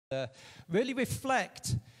really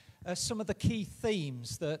reflect some of the key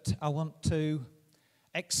themes that I want to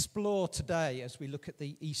explore today as we look at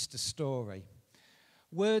the Easter story.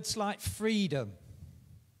 Words like freedom,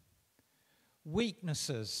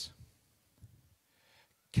 weaknesses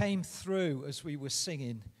came through as we were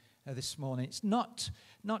singing this morning. It's not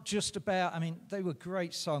just about, they were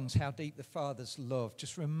great songs, How Deep the Father's Love,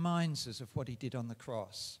 just reminds us of what he did on the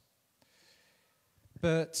cross.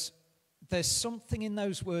 But there's something in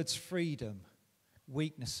those words, freedom,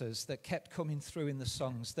 weaknesses, that kept coming through in the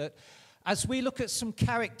songs, that as we look at some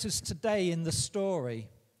characters today in the story,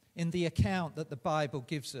 in the account that the Bible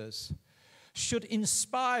gives us, should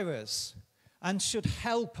inspire us and should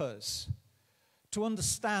help us to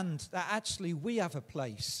understand that actually we have a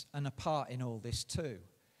place and a part in all this too,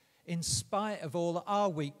 in spite of all our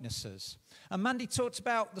weaknesses. And Mandy talked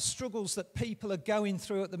about the struggles that people are going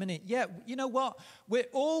through at the minute. Yeah, you know what? We're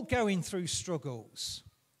all going through struggles.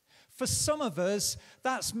 For some of us,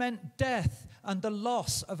 that's meant death and the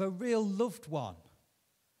loss of a real loved one.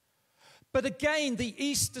 But again, the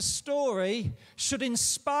Easter story should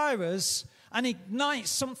inspire us and ignite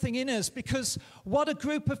something in us, because what a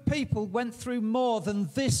group of people went through more than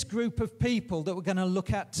this group of people that we're going to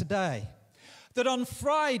look at today. That on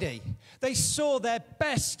Friday, they saw their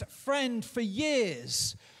best friend for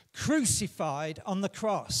years crucified on the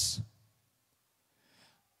cross.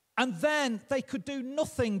 And then they could do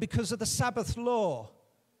nothing because of the Sabbath law,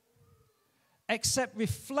 except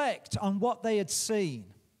reflect on what they had seen.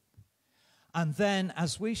 And then,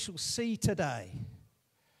 as we shall see today,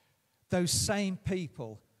 those same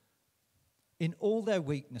people, in all their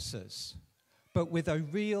weaknesses, but with a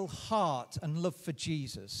real heart and love for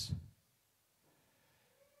Jesus,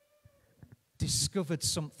 discovered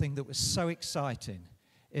something that was so exciting,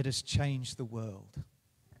 it has changed the world.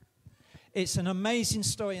 It's an amazing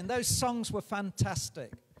story, and those songs were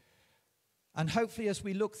fantastic. And hopefully as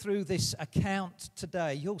we look through this account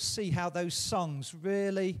today, you'll see how those songs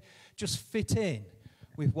really just fit in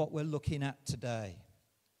with what we're looking at today.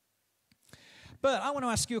 But I want to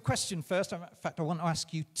ask you a question first. In fact, I want to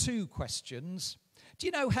ask you two questions. Do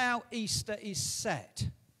you know how Easter is set?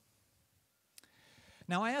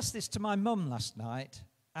 Now, I asked this to my mum last night,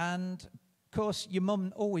 and of course, your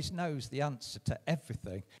mum always knows the answer to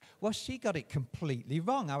everything. Well, she got it completely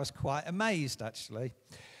wrong. I was quite amazed, actually.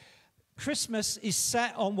 Christmas is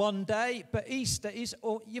set on one day, but Easter is,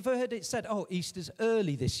 you've heard it said, Easter's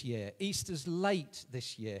early this year, Easter's late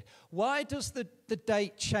this year. Why does the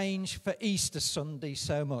date change for Easter Sunday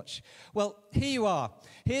so much? Well, here you are.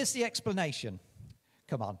 Here's the explanation.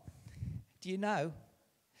 Come on. Do you know?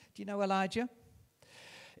 Do you know, Elijah?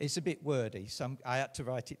 It's a bit wordy, so I had to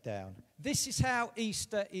write it down. This is how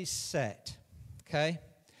Easter is set, okay?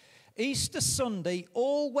 Easter Sunday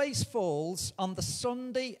always falls on the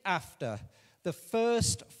Sunday after the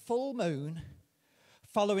first full moon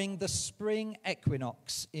following the spring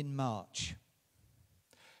equinox in March.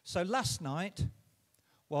 So last night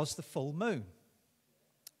was the full moon,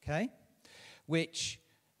 okay? Which,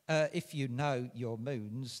 if you know your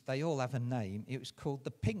moons, they all have a name. It was called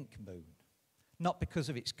the pink moon. Not because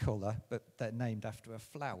of its colour, but they're named after a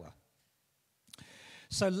flower.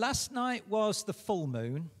 So last night was the full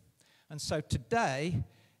moon. And so today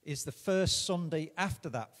is the first Sunday after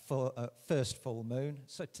that first full moon.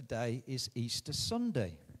 So today is Easter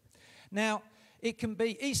Sunday. Now,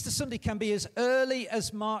 Easter Sunday can be as early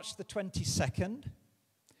as March the 22nd.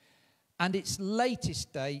 And its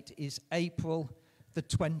latest date is April the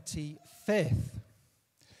 25th.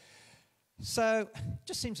 So, it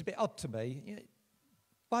just seems a bit odd to me.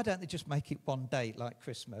 Why don't they just make it one date like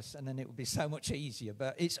Christmas, and then it would be so much easier?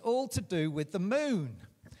 But it's all to do with the moon,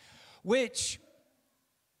 which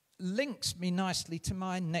links me nicely to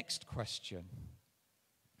my next question,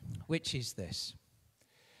 which is this.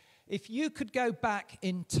 If you could go back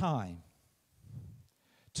in time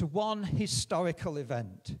to one historical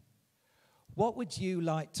event, what would you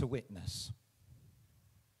like to witness?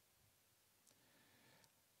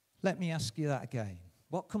 Let me ask you that again.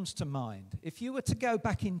 What comes to mind? If you were to go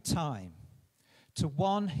back in time to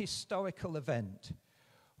one historical event,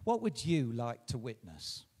 what would you like to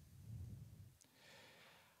witness?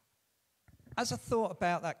 As I thought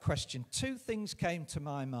about that question, two things came to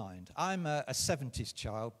my mind. I'm a 70s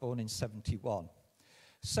child, born in 71.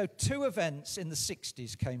 So two events in the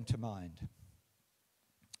 60s came to mind.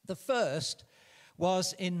 The first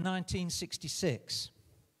was in 1966.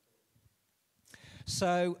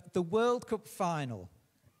 So the World Cup final.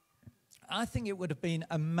 I think it would have been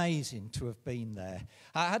amazing to have been there.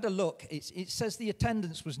 I had a look. It says the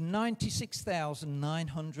attendance was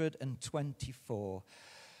 96,924.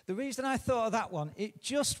 The reason I thought of that one, it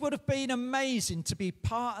just would have been amazing to be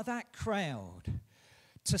part of that crowd,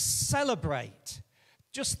 to celebrate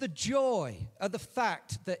just the joy of the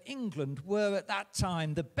fact that England were at that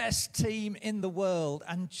time the best team in the world,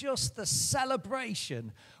 and just the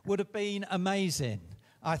celebration would have been amazing,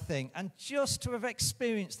 I think. And just to have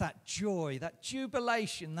experienced that joy, that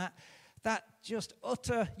jubilation, that just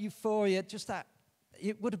utter euphoria, just that,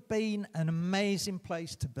 it would have been an amazing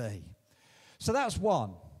place to be. So that's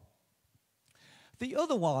one. The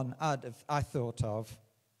other one I thought of,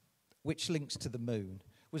 which links to the moon,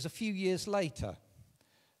 was a few years later,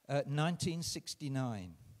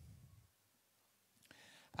 1969.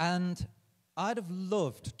 And I'd have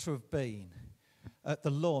loved to have been at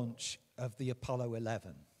the launch of the Apollo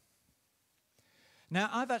 11. Now,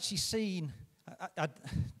 I've actually seen, I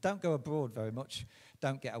don't go abroad very much,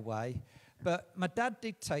 don't get away, but my dad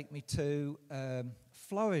did take me to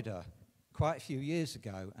Florida quite a few years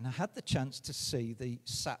ago, and I had the chance to see the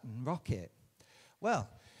Saturn rocket. Well,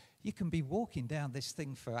 you can be walking down this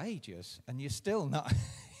thing for ages, and you're still not...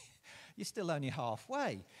 You're still only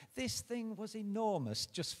halfway. This thing was enormous,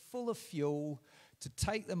 just full of fuel to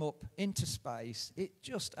take them up into space. It's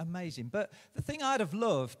just amazing. But the thing I'd have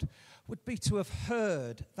loved would be to have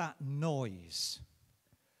heard that noise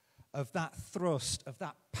of that thrust, of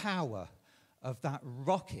that power, of that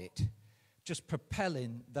rocket just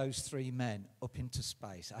propelling those three men up into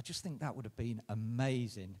space. I just think that would have been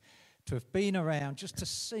amazing to have been around just to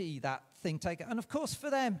see that thing take it. And of course, for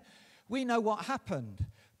them, we know what happened.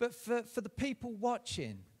 But for the people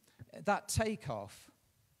watching that takeoff,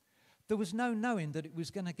 there was no knowing that it was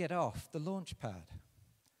going to get off the launch pad.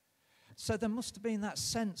 So there must have been that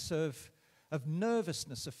sense of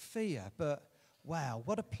nervousness, of fear. But wow,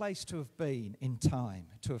 what a place to have been in time,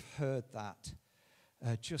 to have heard that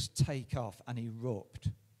just take off and erupt.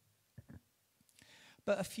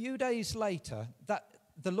 But a few days later,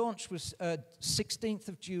 the launch was 16th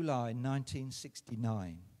of July,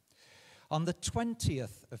 1969. On the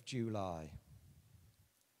 20th of July,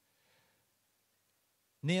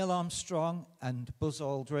 Neil Armstrong and Buzz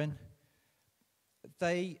Aldrin,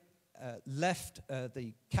 they left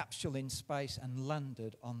the capsule in space and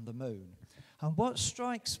landed on the moon. And what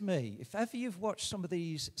strikes me, if ever you've watched some of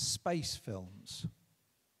these space films,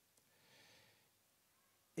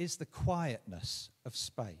 is the quietness of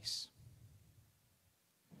space.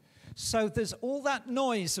 So there's all that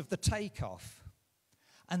noise of the takeoff.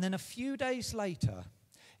 And then a few days later,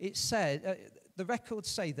 it said, the records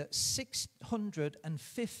say that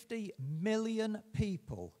 650 million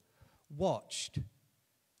people watched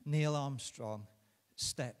Neil Armstrong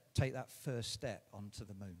take that first step onto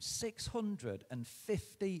the moon.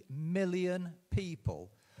 650 million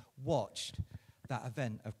people watched that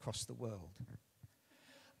event across the world.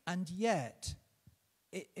 And yet,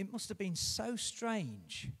 it must have been so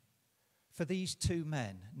strange for these two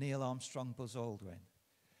men, Neil Armstrong, Buzz Aldrin,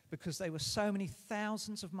 because they were so many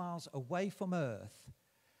thousands of miles away from Earth,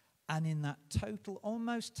 and in that total,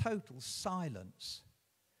 almost total silence,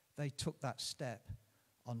 they took that step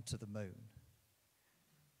onto the moon.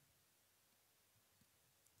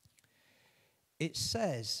 It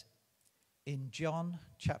says in John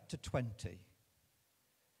chapter 20,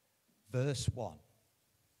 verse 1,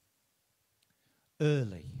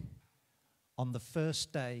 early on the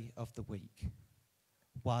first day of the week,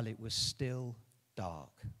 while it was still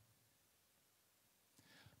dark,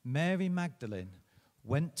 Mary Magdalene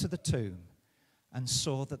went to the tomb and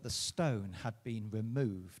saw that the stone had been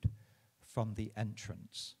removed from the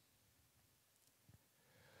entrance.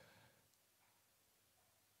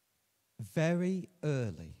 Very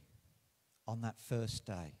early on that first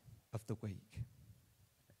day of the week.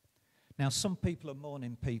 Now, some people are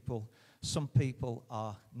morning people, some people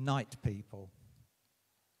are night people.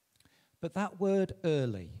 But that word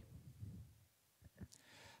early,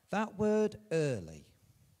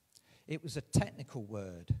 it was a technical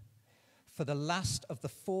word for the last of the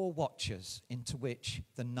 4 watches into which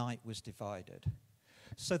the night was divided.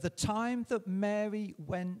 So the time that Mary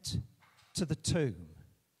went to the tomb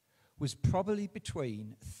was probably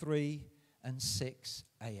between 3 and 6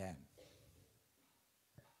 a.m.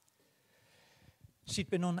 She'd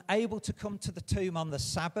been unable to come to the tomb on the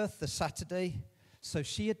Sabbath, the Saturday, so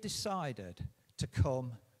she had decided to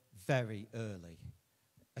come very early,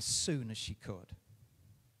 as soon as she could.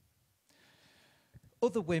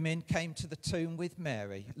 Other women came to the tomb with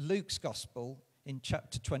Mary. Luke's Gospel in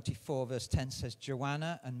chapter 24, verse 10 says,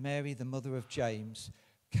 Joanna and Mary, the mother of James,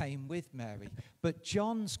 came with Mary. But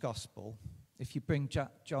John's Gospel, if you bring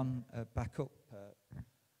John back up,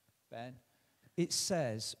 Ben, it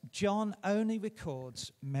says, John only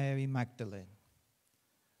records Mary Magdalene.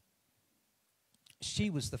 she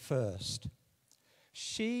was the first.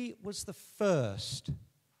 She was the first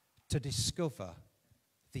to discover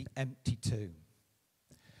the empty tomb.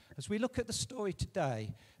 As we look at the story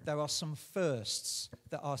today, there are some firsts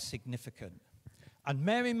that are significant. And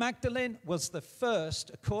Mary Magdalene was the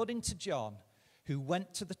first, according to John, who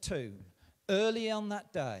went to the tomb early on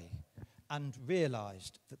that day and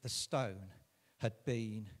realized that the stone had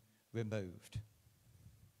been removed.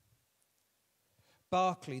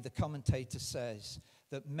 Barclay, the commentator, says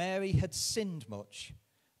that Mary had sinned much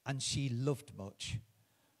and she loved much,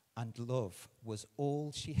 and love was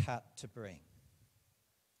all she had to bring.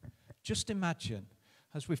 Just imagine,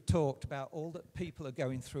 as we've talked about all that people are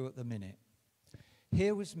going through at the minute,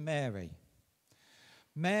 here was Mary.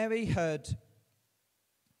 Mary had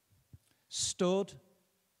stood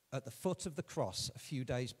at the foot of the cross a few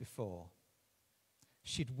days before.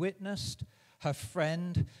 She'd witnessed her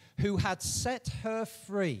friend who had set her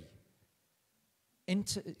free,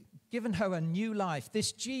 given her a new life.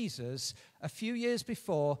 This Jesus, a few years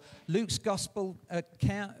before, Luke's gospel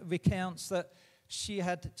recounts that she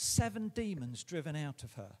had 7 demons driven out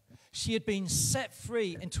of her. She had been set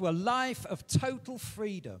free into a life of total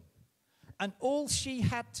freedom. And all she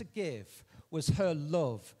had to give was her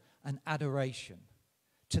love and adoration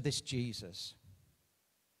to this Jesus.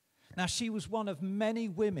 Now, she was one of many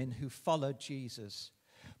women who followed Jesus,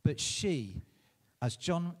 but she, as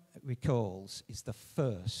John recalls, is the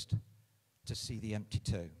first to see the empty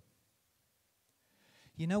tomb.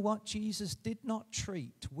 You know what? Jesus did not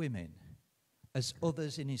treat women as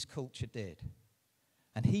others in his culture did,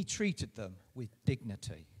 and he treated them with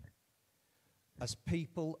dignity, as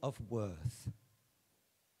people of worth.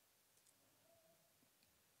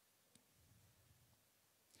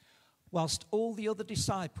 Whilst all the other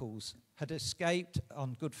disciples had escaped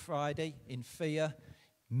on Good Friday in fear,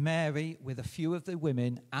 Mary, with a few of the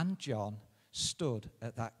women and John, stood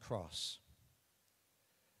at that cross.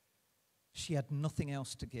 She had nothing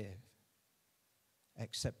else to give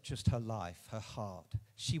except just her life, her heart.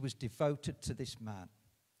 She was devoted to this man.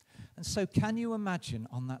 And so can you imagine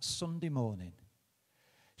on that Sunday morning,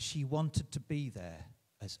 she wanted to be there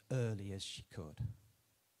as early as she could.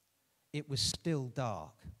 It was still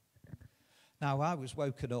dark. Now, I was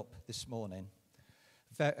woken up this morning,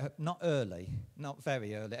 not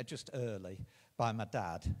very early, just early, by my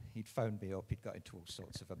dad. He'd phoned me up, he'd got into all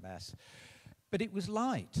sorts of a mess. But it was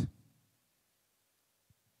light.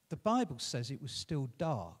 The Bible says it was still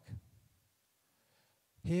dark.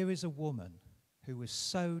 Here is a woman who was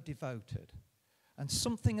so devoted. And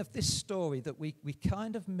something of this story that we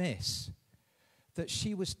kind of miss, that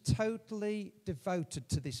she was totally devoted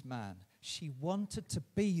to this man. She wanted to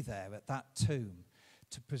be there at that tomb,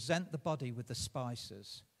 to present the body with the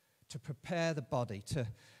spices, to prepare the body,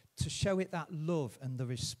 to show it that love and the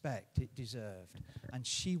respect it deserved. And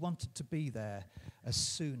she wanted to be there as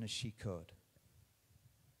soon as she could.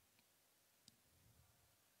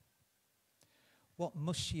 What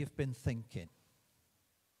must she have been thinking?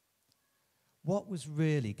 What was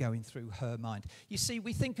really going through her mind? You see,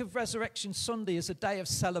 we think of Resurrection Sunday as a day of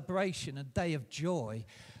celebration, a day of joy.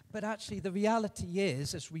 But actually, the reality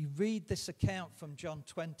is, as we read this account from John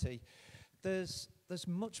 20, there's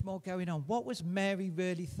much more going on. What was Mary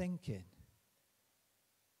really thinking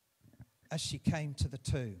as she came to the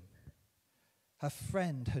tomb? Her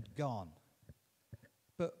friend had gone.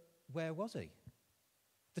 But where was he?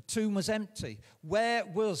 The tomb was empty. Where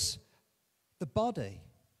was the body?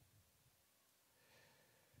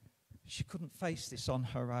 She couldn't face this on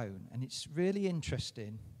her own. And it's really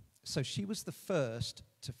interesting. So she was the first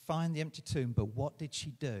to find the empty tomb, but what did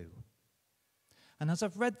she do? And as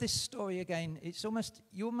I've read this story again,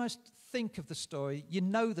 you almost think of the story, you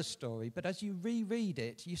know the story, but as you reread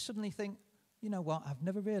it, you suddenly think, you know what, I've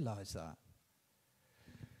never realized that.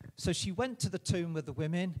 So she went to the tomb with the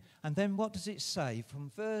women, and then what does it say?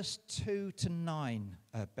 From verse 2 to 9,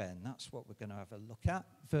 Ben, that's what we're going to have a look at,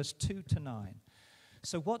 verse 2 to 9.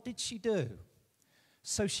 So what did she do?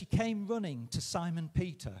 So she came running to Simon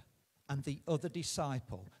Peter and the other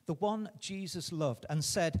disciple, the one Jesus loved, and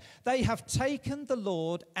said, "They have taken the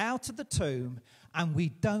Lord out of the tomb, and we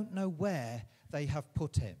don't know where they have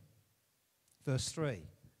put him." Verse 3.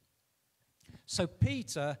 So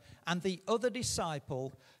Peter and the other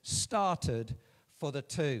disciple started for the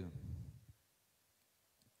tomb.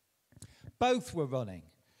 Both were running,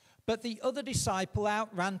 but the other disciple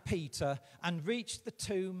outran Peter and reached the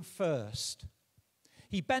tomb first.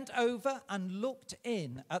 He bent over and looked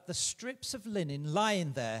in at the strips of linen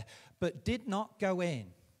lying there, but did not go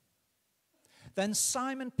in. Then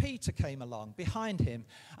Simon Peter came along behind him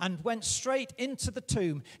and went straight into the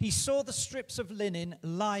tomb. He saw the strips of linen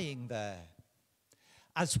lying there.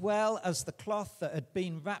 as well as the cloth that had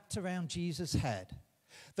been wrapped around Jesus' head.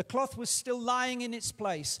 The cloth was still lying in its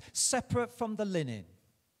place, separate from the linen.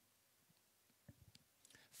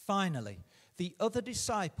 Finally, the other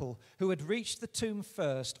disciple who had reached the tomb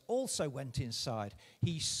first also went inside.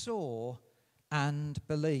 He saw and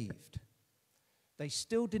believed. They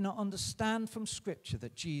still did not understand from Scripture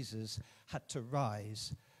that Jesus had to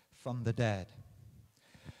rise from the dead.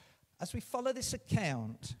 As we follow this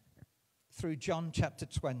account through John chapter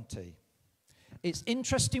 20, it's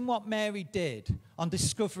interesting what Mary did on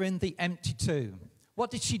discovering the empty tomb.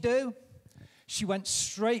 What did she do? She went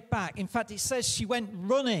straight back. In fact, it says she went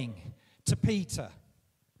running to Peter.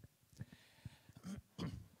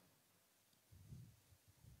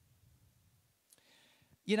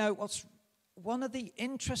 You know, one of the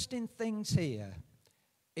interesting things here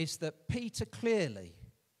is that Peter clearly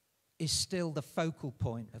is still the focal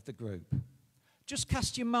point of the group. Just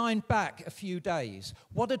cast your mind back a few days.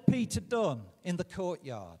 What had Peter done in the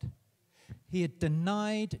courtyard? He had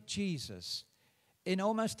denied Jesus in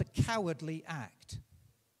almost a cowardly act.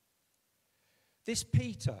 This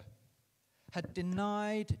Peter had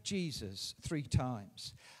denied Jesus 3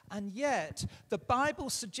 times. And yet, the Bible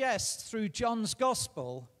suggests through John's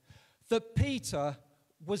gospel that Peter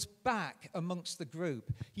was back amongst the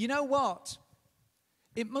group. You know what?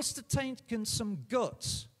 It must have taken some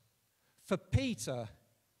guts for Peter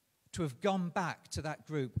to have gone back to that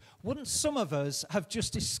group. Wouldn't some of us have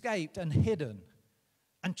just escaped and hidden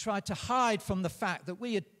and tried to hide from the fact that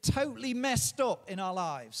we had totally messed up in our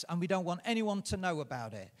lives and we don't want anyone to know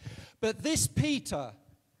about it? But this Peter,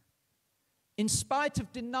 in spite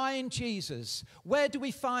of denying Jesus, where do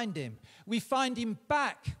we find him? We find him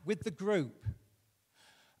back with the group.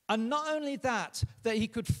 And not only that he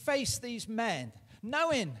could face these men,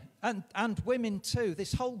 knowing, and women too,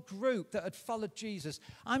 this whole group that had followed Jesus.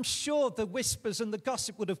 I'm sure the whispers and the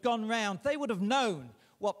gossip would have gone round. They would have known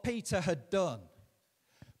what Peter had done.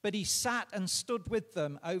 But he sat and stood with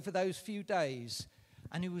them over those few days,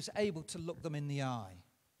 and he was able to look them in the eye.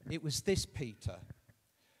 It was this Peter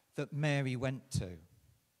that Mary went to.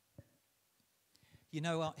 You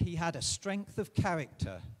know what? He had a strength of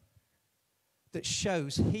character that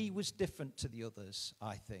shows he was different to the others,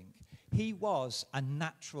 I think. He was a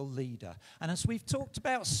natural leader. And as we've talked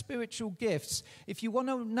about spiritual gifts, if you want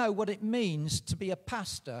to know what it means to be a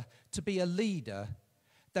pastor, to be a leader,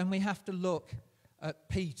 then we have to look at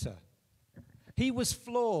Peter. He was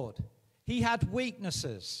flawed. He had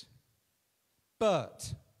weaknesses.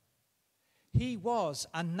 But he was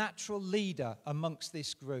a natural leader amongst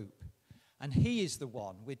this group. And he is the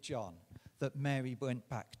one, with John, that Mary went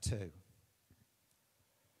back to.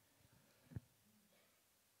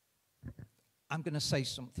 I'm going to say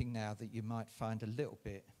something now that you might find a little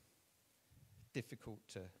bit difficult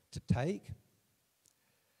to take.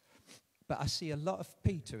 But I see a lot of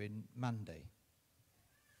Peter in Mandy.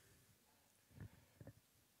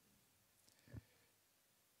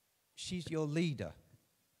 She's your leader.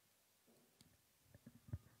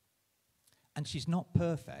 And she's not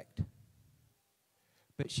perfect.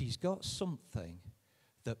 But she's got something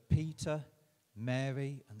that Peter,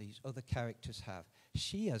 Mary, and these other characters have.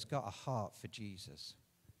 She has got a heart for Jesus.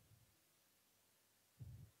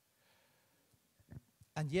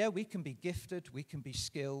 And yeah, we can be gifted, we can be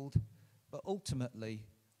skilled, but ultimately,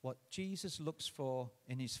 what Jesus looks for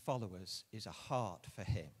in his followers is a heart for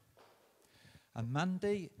him. And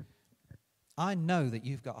Mandy, I know that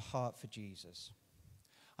you've got a heart for Jesus.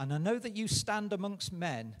 And I know that you stand amongst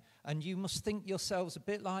men and you must think yourselves a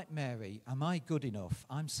bit like Mary. Am I good enough?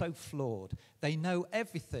 I'm so flawed. They know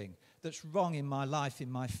everything that's wrong in my life,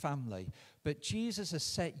 in my family. But Jesus has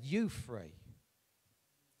set you free.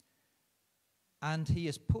 And he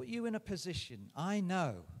has put you in a position, I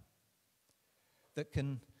know,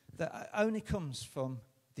 that only comes from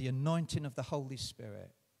the anointing of the Holy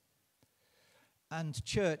Spirit. And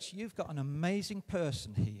church, you've got an amazing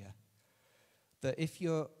person here that if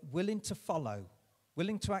you're willing to follow,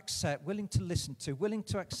 willing to accept, willing to listen to, willing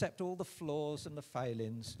to accept all the flaws and the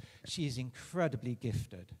failings, she is incredibly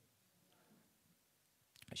gifted.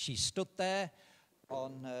 She stood there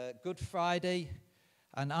on Good Friday,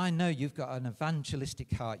 and I know you've got an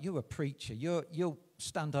evangelistic heart. You're a preacher. You'll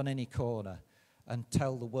stand on any corner and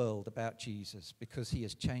tell the world about Jesus because he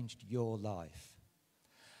has changed your life.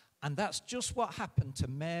 And that's just what happened to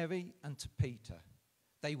Mary and to Peter.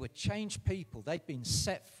 They were changed people. They'd been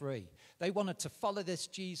set free. They wanted to follow this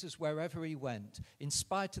Jesus wherever he went, in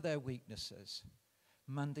spite of their weaknesses.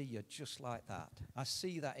 Mandy, you're just like that. I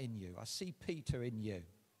see that in you. I see Peter in you.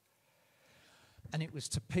 And it was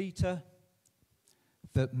to Peter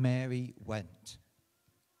that Mary went.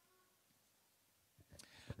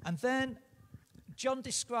 And then John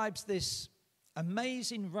describes this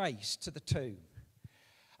amazing race to the tomb.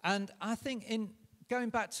 And I think in going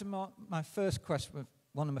back to my first question,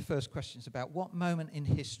 one of my first questions about what moment in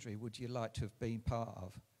history would you like to have been part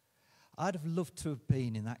of? I'd have loved to have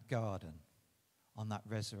been in that garden on that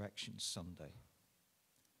Resurrection Sunday.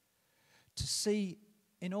 To see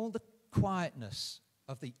in all the quietness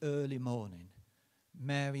of the early morning,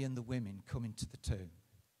 Mary and the women coming to the tomb.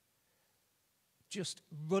 Just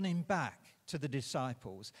running back to the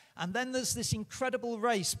disciples. And then there's this incredible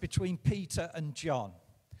race between Peter and John.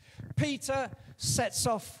 Peter sets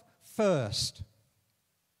off first.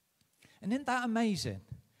 And isn't that amazing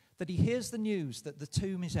that he hears the news that the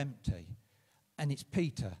tomb is empty, and it's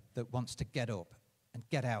Peter that wants to get up and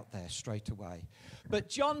get out there straight away. But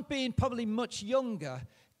John, being probably much younger,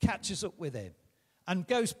 catches up with him and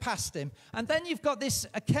goes past him. And then you've got this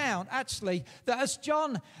account, actually, that as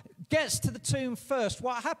John gets to the tomb first,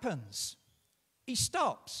 what happens? He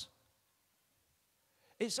stops.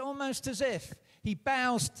 It's almost as if he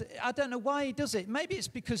bows to, I don't know why he does it. Maybe it's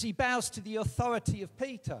because he bows to the authority of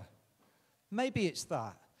Peter. Maybe it's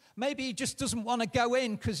that. Maybe he just doesn't want to go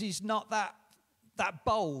in because he's not that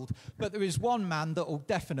bold. But there is one man that will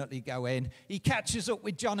definitely go in. He catches up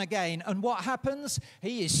with John again. And what happens?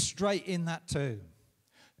 He is straight in that tomb.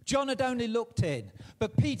 John had only looked in,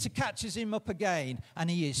 but Peter catches him up again, and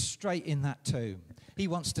he is straight in that tomb. He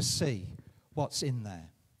wants to see what's in there.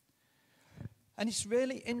 And it's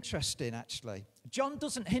really interesting, actually. John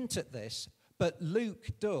doesn't hint at this, but Luke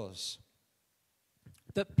does.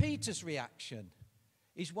 That Peter's reaction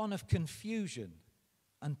is one of confusion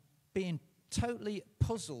and being totally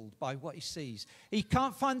puzzled by what he sees. He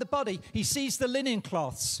can't find the body. He sees the linen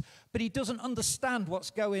cloths, but he doesn't understand what's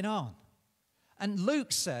going on. And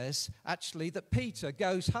Luke says, actually, that Peter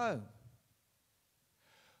goes home.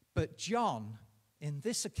 But John, in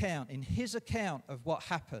this account, in his account of what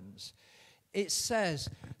happens, it says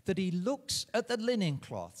that he looks at the linen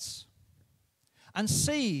cloths and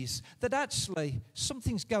sees that actually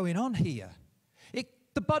something's going on here.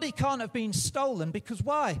 The body can't have been stolen because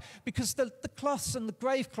why? Because the cloths and the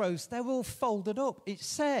grave clothes, they're all folded up. It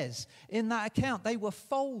says in that account they were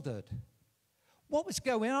folded. What was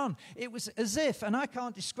going on? It was as if, and I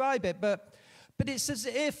can't describe it, but it's as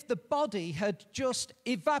if the body had just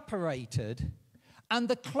evaporated and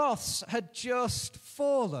the cloths had just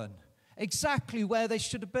fallen exactly where they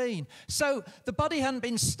should have been. So the body hadn't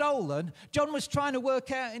been stolen. John was trying to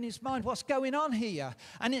work out in his mind what's going on here.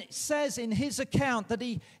 And it says in his account that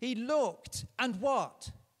he looked and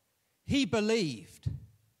what? He believed.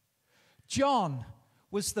 John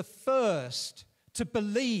was the first to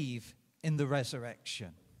believe in the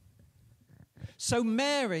resurrection. So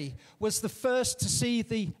Mary was the first to see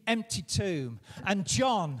the empty tomb, and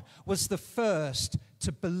John was the first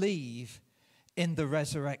to believe in the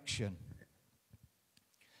resurrection.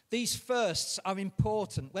 These firsts are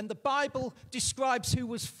important. When the Bible describes who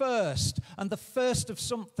was first and the first of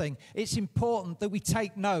something, it's important that we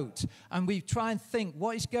take note and we try and think,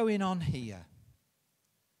 what is going on here?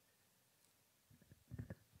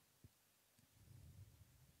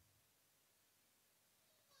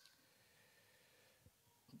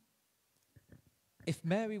 If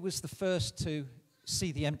Mary was the first to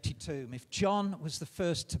see the empty tomb, if John was the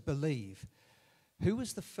first to believe, who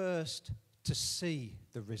was the first to see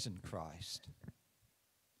the risen Christ?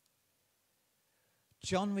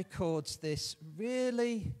 John records this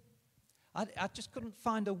really, I just couldn't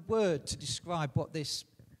find a word to describe what this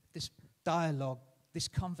dialogue, this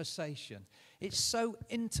conversation, it's so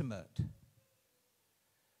intimate.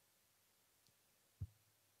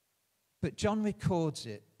 But John records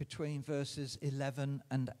it between verses 11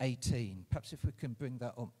 and 18. Perhaps if we can bring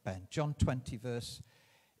that up, Ben. John 20, verse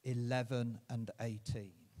 11 and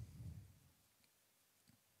 18.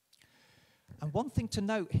 And one thing to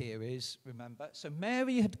note here is, remember, so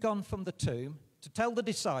Mary had gone from the tomb to tell the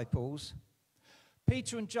disciples.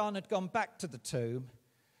 Peter and John had gone back to the tomb.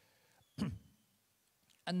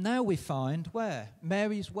 And now we find where?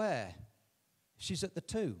 Mary's where? She's at the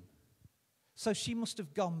tomb. So she must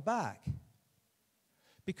have gone back.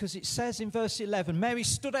 Because it says in verse 11, Mary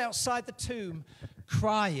stood outside the tomb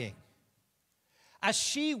crying. As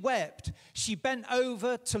she wept, she bent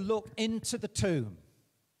over to look into the tomb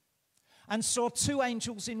and saw two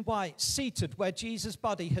angels in white seated where Jesus'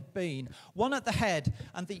 body had been, one at the head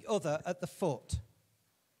and the other at the foot.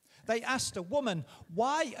 They asked her, "Woman,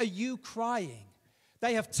 why are you crying?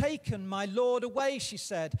 They have taken my Lord away," she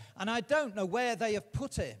said, "and I don't know where they have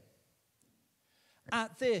put him."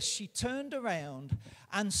 At this, she turned around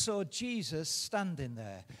and saw Jesus standing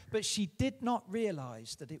there, but she did not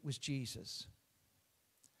realize that it was Jesus.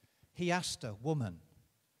 he asked her, "Woman,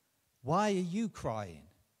 why are you crying?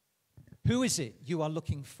 Who is it you are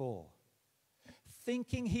looking for?"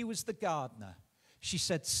 Thinking he was the gardener, she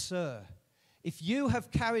said, "Sir, if you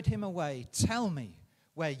have carried him away, tell me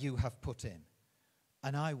where you have put him,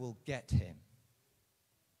 and I will get him."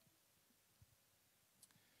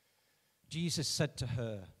 Jesus said to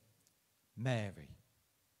her, "Mary."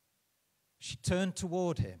 She turned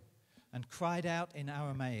toward him and cried out in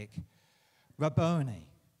Aramaic, "Rabboni,"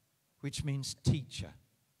 which means teacher.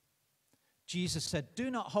 Jesus said,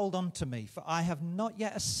 "Do not hold on to me, for I have not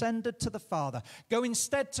yet ascended to the Father. Go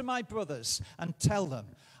instead to my brothers and tell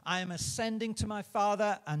them, I am ascending to my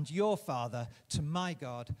Father and your Father, to my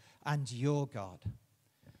God and your God."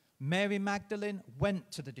 Mary Magdalene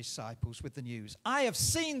went to the disciples with the news, "I have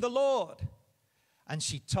seen the Lord." And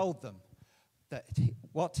she told them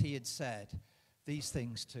what he had said, these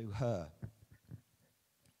things to her.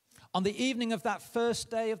 On the evening of that first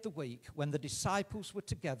day of the week, when the disciples were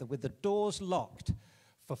together with the doors locked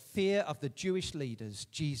for fear of the Jewish leaders,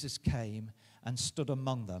 Jesus came and stood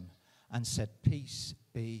among them and said, "Peace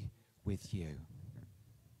be with you."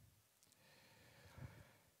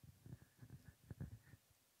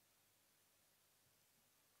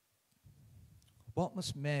 What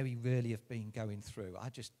must Mary really have been going through? I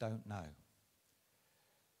just don't know.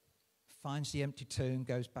 Finds the empty tomb,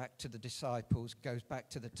 goes back to the disciples, goes back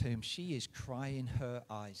to the tomb. She is crying her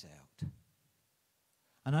eyes out.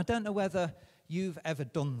 And I don't know whether you've ever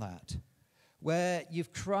done that, where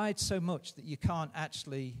you've cried so much that you can't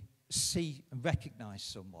actually see and recognize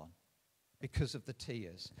someone because of the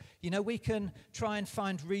tears. You know, we can try and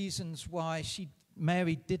find reasons why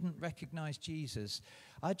Mary didn't recognize Jesus.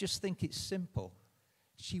 I just think it's simple.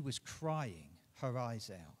 She was crying her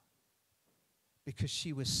eyes out because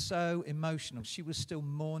she was so emotional. She was still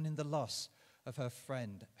mourning the loss of her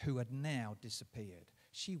friend who had now disappeared.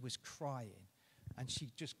 She was crying, and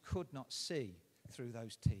she just could not see through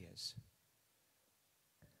those tears.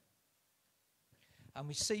 And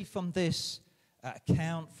we see from this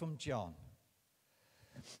account from John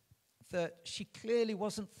that she clearly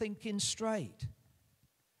wasn't thinking straight.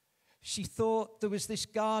 She thought there was this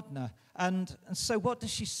gardener. And so what does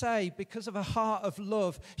she say? Because of a heart of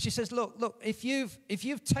love, she says, look, if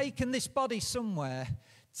you've taken this body somewhere,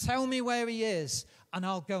 tell me where he is and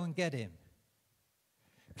I'll go and get him.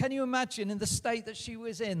 Can you imagine in the state that she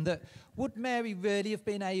was in, that would Mary really have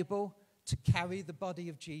been able to carry the body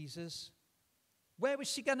of Jesus? Where was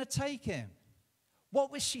she going to take him?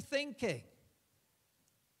 What was she thinking?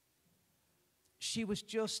 She was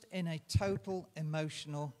just in a total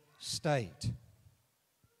emotional state.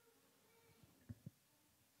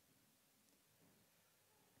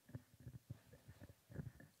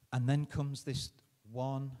 And then comes this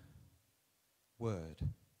one word,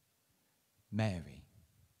 Mary.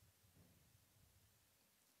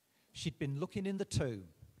 She'd been looking in the tomb.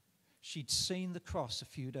 She'd seen the cross a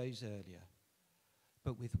few days earlier.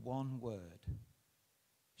 But with one word,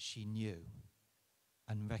 she knew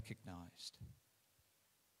and recognized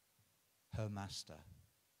her master,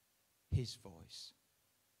 his voice.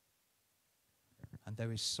 And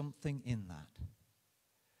there is something in that,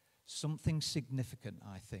 something significant,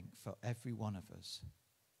 I think, for every one of us.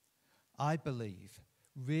 I believe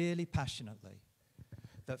really passionately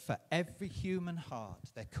that for every human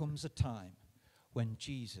heart there comes a time when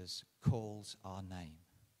Jesus calls our name.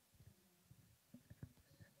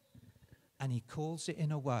 And he calls it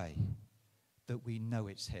in a way that we know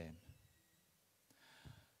it's him.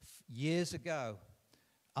 Years ago,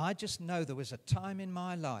 I just know there was a time in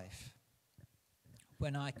my life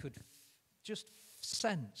when I could just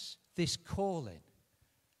sense this calling.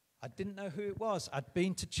 I didn't know who it was. I'd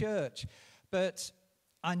been to church, but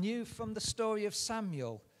I knew from the story of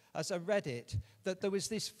Samuel, as I read it, that there was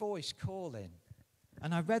this voice calling.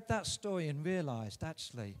 And I read that story and realized,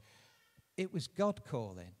 actually, it was God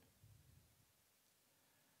calling.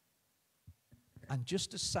 And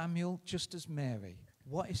just as Samuel, just as Mary,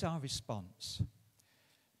 what is our response?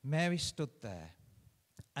 Mary stood there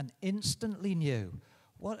and instantly knew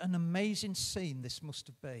what an amazing scene this must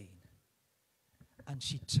have been. And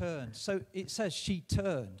she turned. So it says she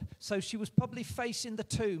turned. So she was probably facing the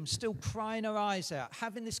tomb, still crying her eyes out,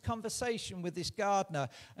 having this conversation with this gardener.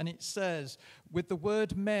 And it says, with the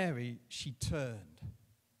word Mary, she turned.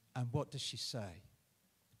 And what does she say?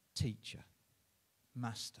 Teacher,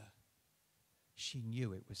 master. She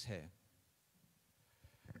knew it was him.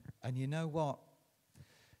 And you know what?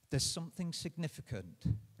 There's something significant.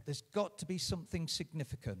 There's got to be something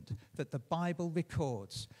significant that the Bible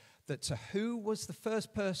records. That to who was the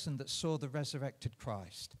first person that saw the resurrected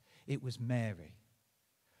Christ? It was Mary.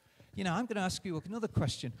 I'm going to ask you another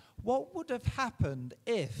question. What would have happened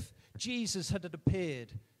if Jesus had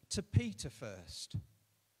appeared to Peter first?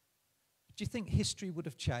 Do you think history would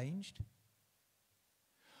have changed?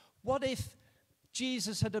 What if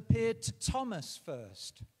Jesus had appeared to Thomas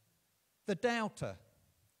first, the doubter?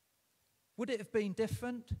 Would it have been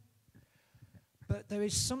different? But there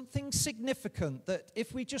is something significant that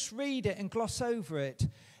if we just read it and gloss over it,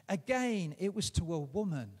 again, it was to a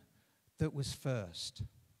woman that was first.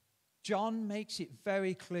 John makes it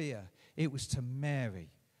very clear it was to Mary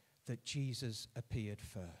that Jesus appeared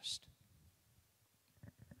first.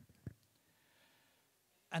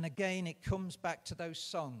 And again, it comes back to those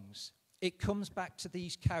songs. It comes back to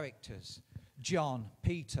these characters. John,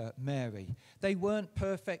 Peter, Mary. They weren't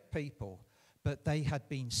perfect people, but they had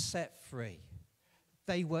been set free.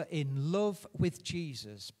 They were in love with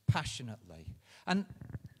Jesus passionately. And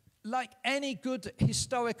like any good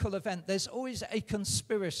historical event, there's always a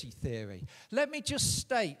conspiracy theory. Let me just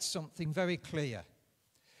state something very clear.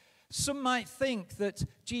 Some might think that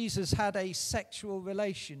Jesus had a sexual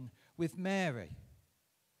relation with Mary,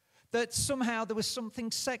 that somehow there was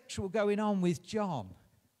something sexual going on with John.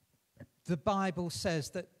 The Bible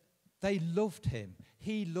says that they loved him.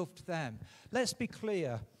 He loved them. Let's be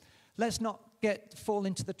clear. Let's not fall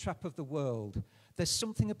into the trap of the world. There's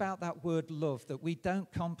something about that word love that we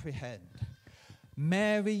don't comprehend.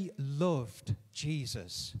 Mary loved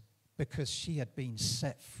Jesus because she had been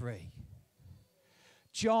set free.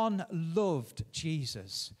 John loved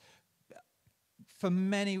Jesus for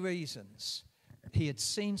many reasons. He had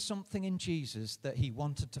seen something in Jesus that he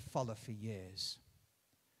wanted to follow for years.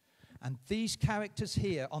 And these characters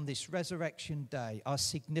here on this resurrection day are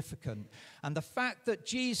significant. And the fact that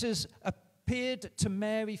Jesus appeared to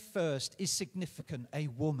Mary first is significant, a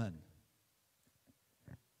woman.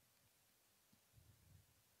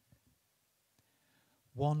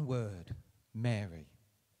 One word, Mary.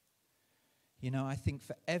 I think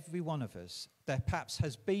for every one of us, there perhaps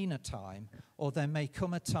has been a time, or there may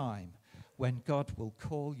come a time, when God will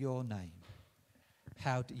call your name.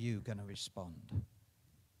 How are you going to respond?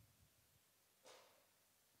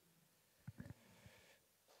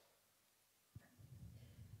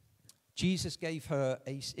 Jesus gave her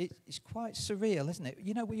it's quite surreal, isn't it?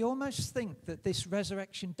 We almost think that this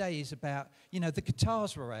resurrection day is about, the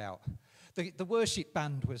guitars were out, the worship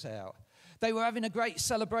band was out. They were having a great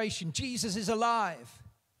celebration. Jesus is alive.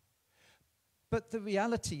 But the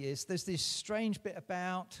reality is there's this strange bit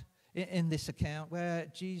about in this account where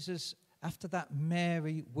Jesus, after that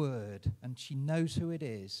Mary word, and she knows who it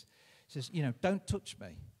is, says, don't touch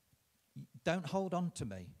me. Don't hold on to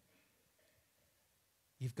me.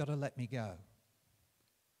 You've got to let me go.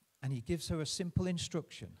 And he gives her a simple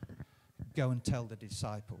instruction. Go and tell the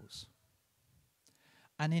disciples.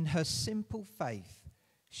 And in her simple faith,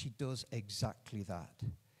 she does exactly that.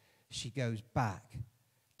 She goes back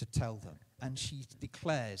to tell them. And she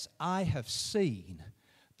declares, I have seen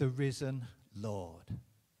the risen Lord.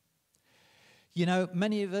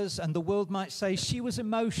 Many of us and the world might say she was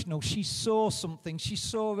emotional. She saw something. She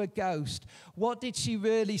saw a ghost. What did she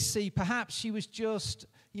really see? Perhaps she was just,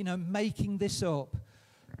 making this up.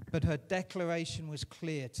 But her declaration was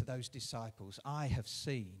clear to those disciples. I have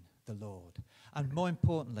seen the Lord. And more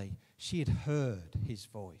importantly, she had heard his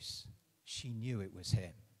voice. She knew it was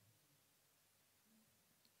him.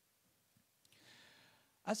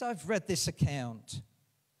 As I've read this account,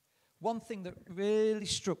 one thing that really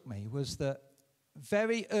struck me was that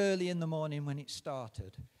very early in the morning when it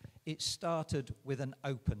started with an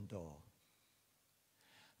open door.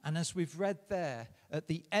 And as we've read there, at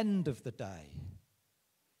the end of the day,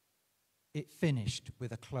 it finished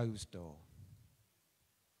with a closed door.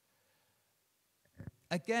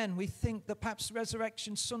 Again, we think that perhaps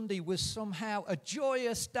Resurrection Sunday was somehow a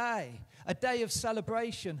joyous day, a day of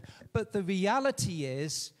celebration. But the reality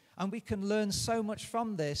is, and we can learn so much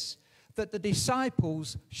from this, that the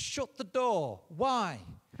disciples shut the door. Why?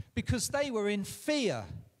 Because they were in fear.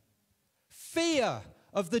 Fear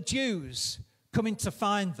of the Jews coming to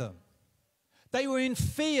find them. They were in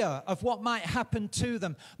fear of what might happen to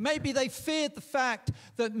them. Maybe they feared the fact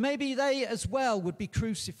that maybe they as well would be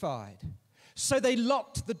crucified. So they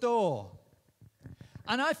locked the door.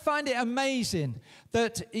 And I find it amazing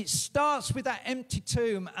that it starts with that empty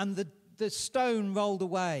tomb and the stone rolled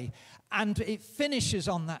away. And it finishes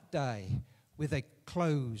on that day with a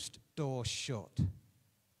closed door shut.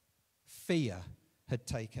 Fear had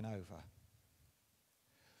taken over.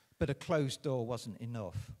 But a closed door wasn't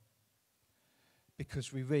enough.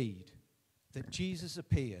 Because we read that Jesus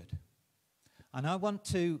appeared. And I want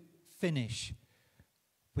to finish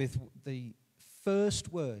with the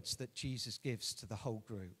first words that Jesus gives to the whole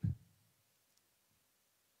group.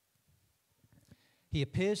 He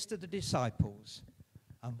appears to the disciples,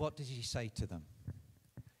 and what does he say to them?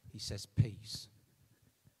 He says, peace.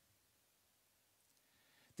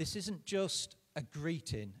 This isn't just a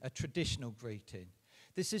greeting, a traditional greeting.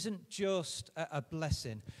 This isn't just a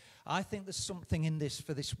blessing. I think there's something in this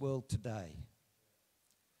for this world today.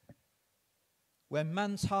 When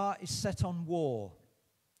man's heart is set on war,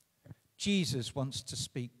 Jesus wants to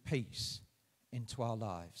speak peace into our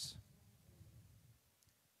lives.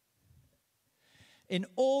 In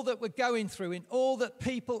all that we're going through, in all that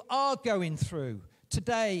people are going through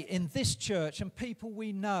today in this church and people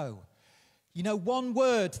we know, you know, one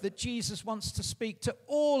word that Jesus wants to speak to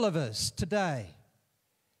all of us today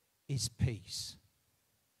is peace.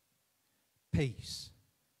 Peace.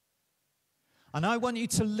 And I want you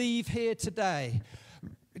to leave here today,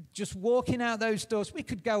 just walking out those doors. We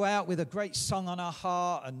could go out with a great song on our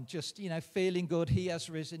heart and just, you know, feeling good. He has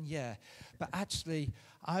risen, yeah. But actually,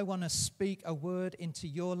 I want to speak a word into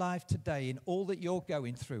your life today in all that you're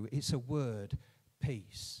going through. It's a word,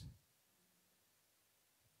 peace.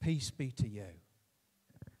 Peace be to you.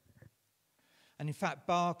 And in fact,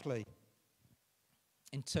 Barclay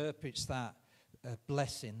interprets that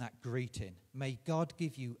blessing, that greeting. May God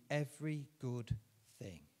give you every good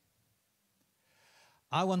thing.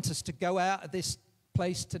 I want us to go out of this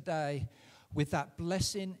place today with that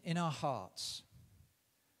blessing in our hearts,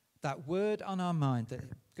 that word on our mind, that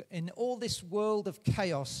in all this world of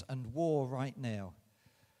chaos and war right now,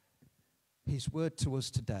 his word to us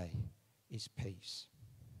today is peace.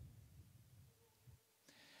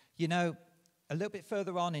 You know, a little bit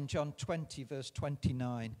further on in John 20, verse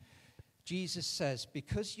 29, Jesus says,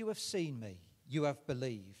 because you have seen me, you have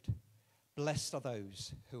believed. Blessed are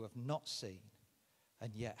those who have not seen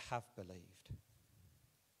and yet have believed.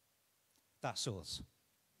 That's us.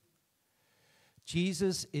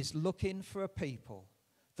 Jesus is looking for a people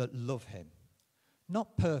that love him.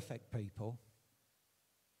 Not perfect people,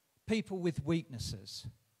 people with weaknesses,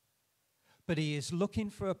 but he is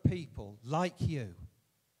looking for a people like you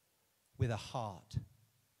with a heart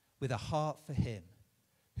for him,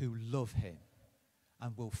 who love him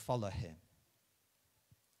and will follow him.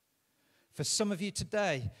 For some of you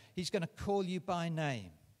today, he's going to call you by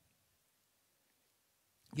name.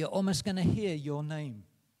 You're almost going to hear your name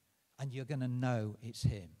and you're going to know it's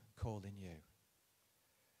him calling you.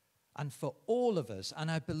 And for all of us, and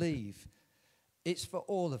I believe it's for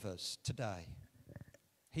all of us today,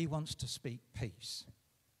 he wants to speak peace.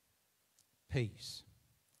 Peace.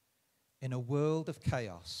 In a world of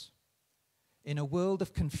chaos, in a world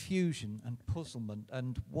of confusion and puzzlement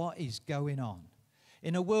and what is going on,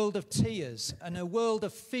 in a world of tears and a world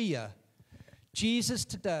of fear, Jesus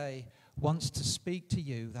today wants to speak to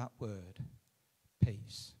you that word,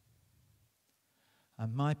 peace.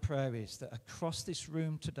 And my prayer is that across this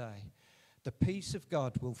room today, the peace of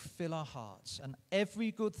God will fill our hearts, and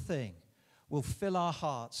every good thing will fill our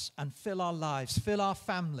hearts and fill our lives, fill our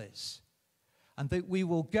families, and that we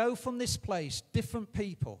will go from this place different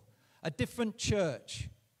people, a different church,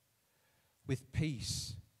 with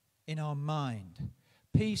peace in our mind,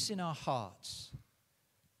 peace in our hearts,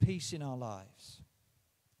 peace in our lives.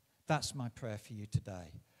 That's my prayer for you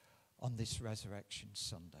today on this Resurrection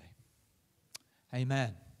Sunday.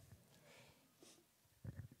 Amen.